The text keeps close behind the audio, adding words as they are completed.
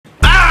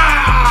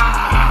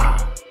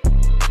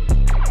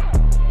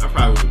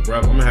bro.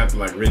 I'm gonna have to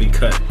like really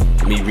cut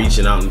me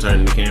reaching out and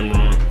turning the camera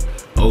on.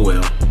 Oh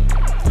well.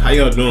 How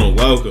y'all doing?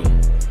 Welcome.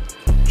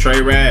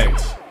 Trey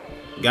Rags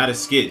got a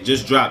skit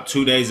just dropped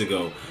 2 days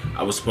ago.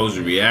 I was supposed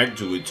to react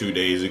to it 2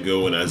 days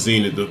ago when I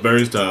seen it the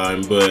first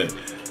time, but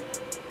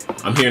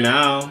I'm here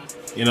now.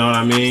 You know what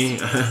I mean?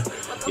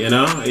 you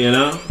know.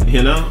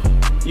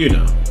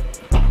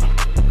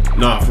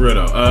 Nah, for real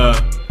though.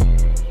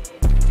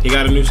 He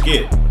got a new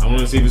skit. I want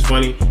to see if it's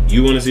funny.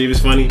 You want to see if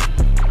it's funny?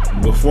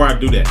 Before I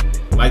do that,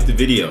 like the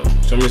video.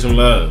 Show me some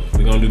love.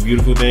 We're gonna do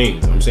beautiful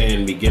things. I'm saying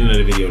in the beginning of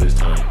the video this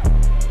time.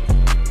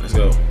 Let's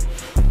go.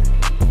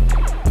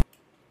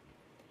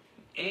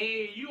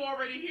 Hey, you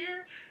already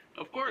here?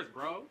 Of course,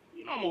 bro.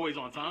 You know I'm always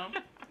on time.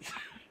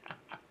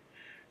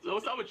 So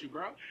what's up with you,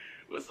 bro?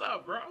 What's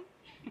up, bro?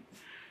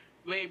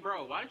 Wait,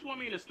 bro, why did you want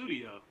me in the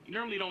studio? You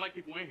normally don't like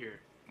people in here.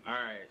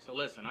 Alright, so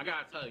listen, I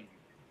gotta tell you.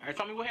 Alright,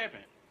 tell me what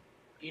happened.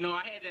 You know,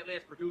 I had that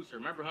last producer.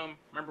 Remember him?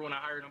 Remember when I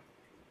hired him?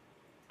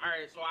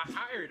 Alright, so I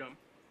hired him,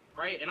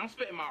 right? And I'm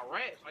spitting my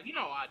raps. Like, you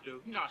know how I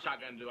do. You know how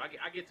Shotgun do. I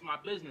get to my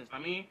business. I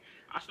mean,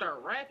 I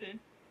start rapping.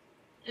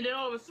 And then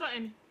all of a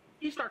sudden,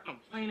 he start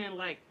complaining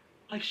like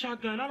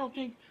Shotgun, I don't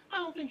think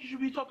you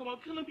should be talking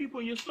about killing people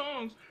in your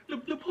songs.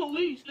 The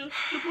police, the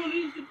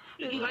police.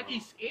 Like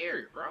he's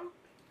scared, bro.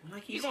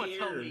 Like He's gonna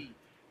tell me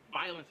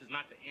violence is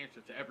not the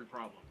answer to every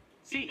problem.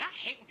 See, I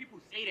hate when people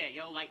say that,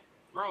 yo. Like,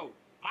 bro,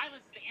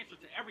 violence is the answer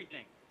to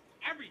everything.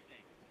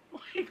 Everything.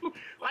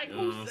 Like you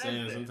know who what I'm says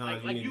saying? that?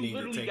 Sometimes Like you you need to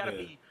literally take gotta a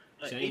be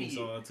an chainsaw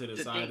idiot to the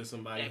to side think of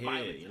somebody's that head,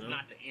 violence you is know?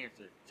 not the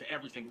answer to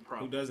every single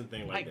problem. Who doesn't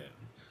think like that?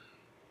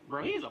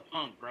 Bro, he's a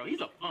punk, bro.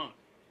 He's a punk.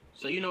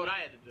 So you know what I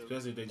had to do?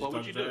 Especially if they just Well,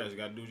 talk trash, you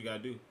gotta do what you gotta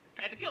do.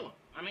 I had to kill him.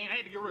 I mean, I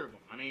had to get rid of him.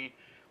 I mean,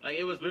 like,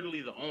 it was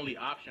literally the only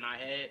option I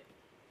had.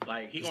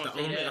 Like, he gonna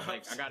say that,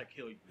 like, I gotta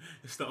kill you.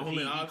 It's the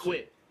only option. He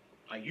quit.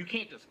 Like, you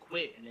can't just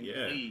quit and then you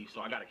leave,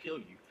 so I gotta kill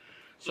you.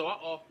 So I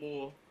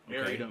off-bull,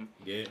 buried him.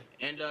 Yeah.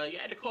 And, yeah, I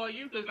had to call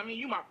you, because, I mean,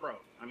 you my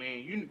bro. I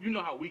mean, you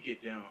know how we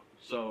get down.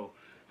 So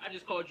I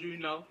just called you, you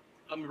know,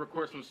 help me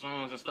record some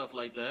songs and stuff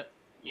like that.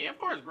 Yeah, of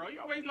course, bro. You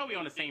always know we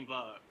on the same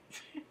vibe.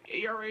 Yeah,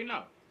 you already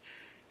know.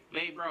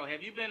 Hey, bro,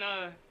 have you been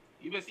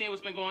seeing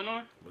what's been going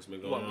on? What's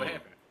been going on? What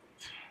happened?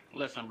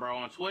 Listen, bro,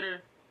 on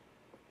Twitter,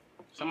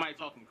 somebody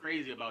talking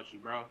crazy about you,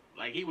 bro.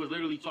 Like, he was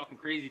literally talking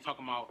crazy,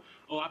 talking about,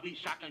 oh, I beat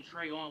Shotgun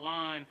Trey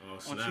online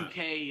on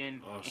 2K,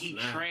 and he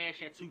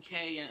trash at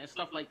 2K and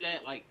stuff like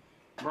that. Like,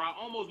 bro, I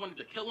almost wanted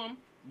to kill him,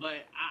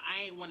 but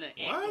I ain't want to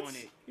act on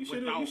it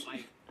without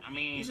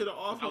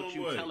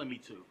you telling me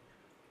to.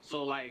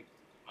 So, like,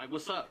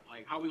 what's up?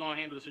 Like, how we gonna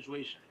handle the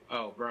situation?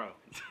 Oh, bro.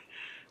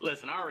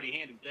 Listen, I already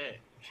handled that.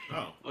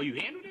 Oh, you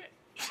handled it?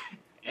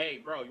 Hey,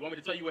 bro, you want me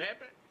to tell you what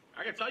happened?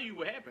 I can tell you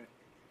what happened.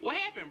 What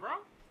happened,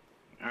 bro?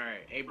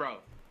 Alright, hey,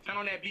 bro, turn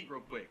on that beat real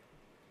quick.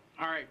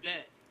 Alright,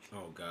 bet.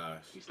 Oh,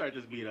 gosh. You start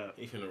this beat up.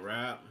 He finna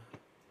rap?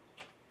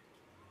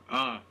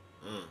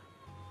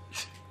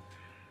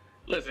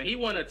 Listen, he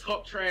wanna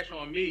talk trash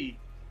on me.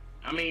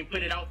 I mean,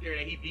 put it out there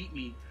that he beat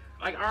me.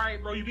 Like,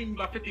 alright, bro, you beat me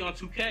by 50 on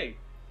 2K.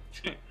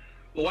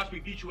 Well, watch me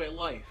beat you at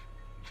life.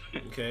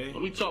 Okay.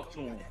 Let me talk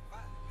to him.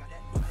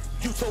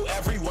 You told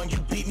everyone you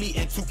beat me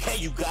in 2K,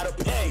 you gotta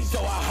pay. So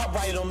I hop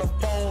right on the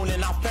phone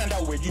and I found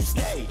out where you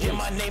stay. Yeah,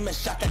 my name is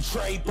Shotgun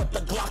Trey, but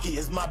the Glocky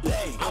is my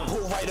bae. I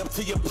pull right up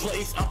to your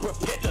place, I'm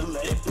prepared to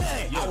let it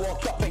bang. I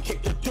walk up and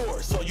kick the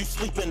door, so you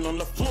sleeping on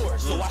the floor.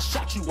 So I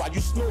shot you while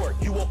you snored.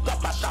 You woke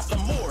up, I shot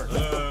some more.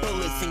 Left the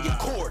bullets in your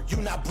cord, you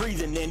not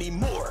breathing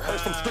anymore. Heard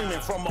some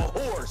screaming from a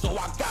whore, so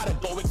I gotta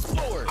go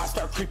explore. I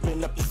start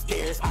creeping up the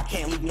stairs, I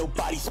can't leave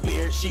nobody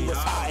spared. She was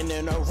hiding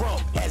in her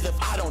room, as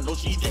if I don't know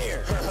she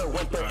there. Heard her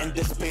whimper and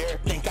despair,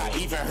 think I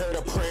even heard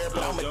a prayer,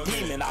 but I'm a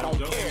demon, I don't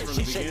care.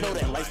 She should know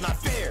that life's not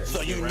fair.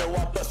 So you know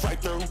I bust right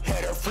through,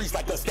 had her freeze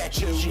like a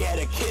statue. She had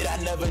a kid I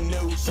never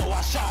knew, so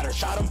I shot her,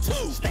 shot him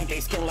too. Stank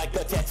they skin like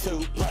a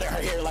tattoo, blood in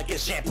her hair like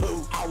it's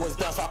shampoo. I was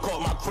done, so I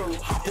called my crew,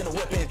 hopped in the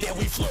whip and then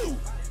we flew.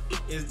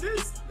 Is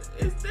this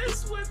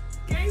what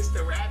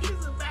gangster rap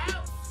is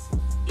about?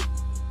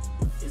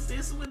 Is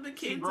this what the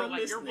kids bro, are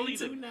like, listening you're really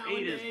to the nowadays?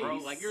 greatest, bro.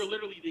 Like, you're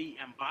literally the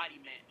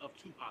embodiment of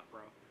Tupac,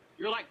 bro.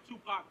 You're like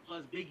Tupac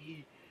plus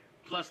Biggie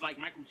plus like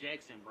Michael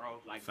Jackson,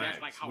 bro. Like, Facts.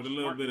 that's like how with a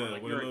little smart bit you are. of,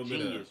 Like, with you're a little a bit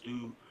genius, of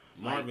dude.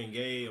 Marvin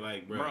Gaye,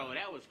 like, bro,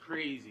 that was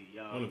crazy,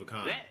 yo. one of a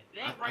kind.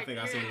 I think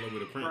I seen a little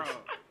bit of Prince. Bro.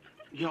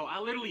 Yo, I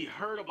literally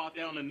heard about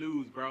that on the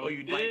news, bro. Oh,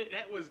 you did? Like,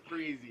 that was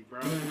crazy,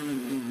 bro.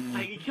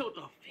 Like, he killed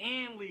the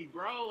family,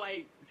 bro.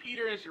 Like,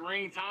 Peter and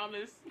Shireen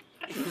Thomas.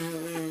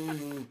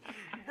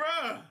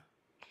 Bruh.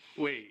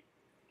 Wait.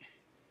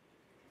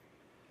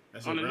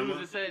 That's on your the grandma?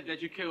 news it said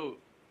that you killed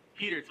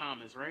Peter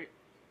Thomas, right?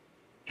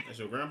 That's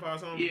your grandpa or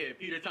something? Yeah,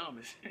 Peter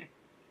Thomas.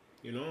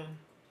 You know him?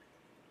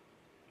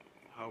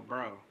 Oh,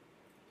 bro.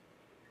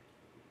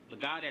 The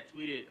guy that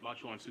tweeted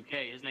about you on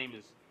 2K, his name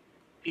is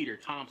Peter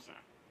Thompson.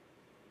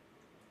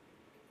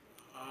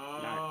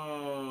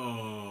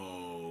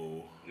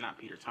 Oh. Not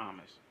Peter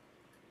Thomas.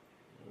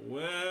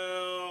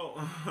 Well.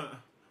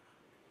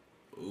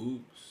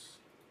 Oops.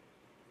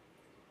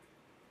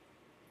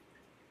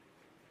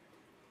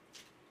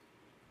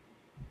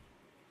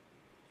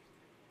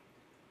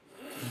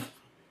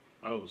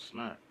 Oh,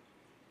 snap.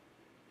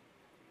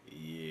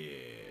 Yeah.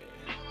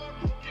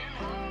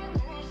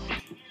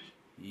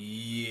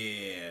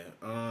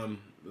 Yeah.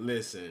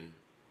 Listen.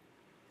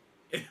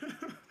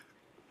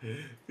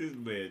 This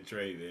man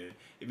Trey, man.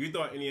 If you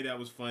thought any of that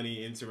was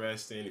funny,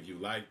 interesting, if you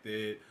liked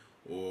it,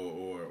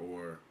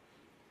 or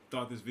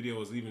thought this video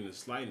was even the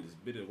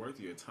slightest bit of worth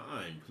of your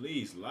time,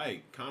 please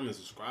like, comment,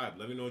 subscribe.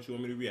 Let me know what you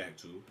want me to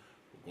react to.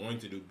 We're going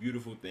to do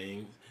beautiful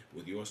things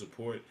with your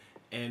support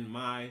and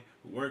my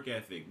work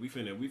ethic. We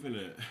finna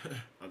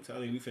I'm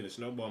telling you, we finna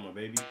snowball, my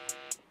baby.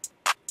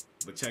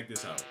 But check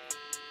this out.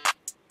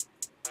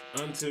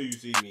 Until you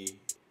see me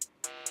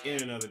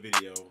in another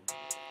video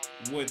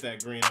with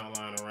that green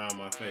outline around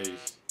my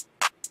face,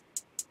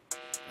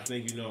 I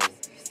think you know.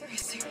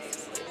 Seriously,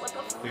 what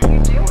the fuck are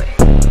you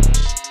doing?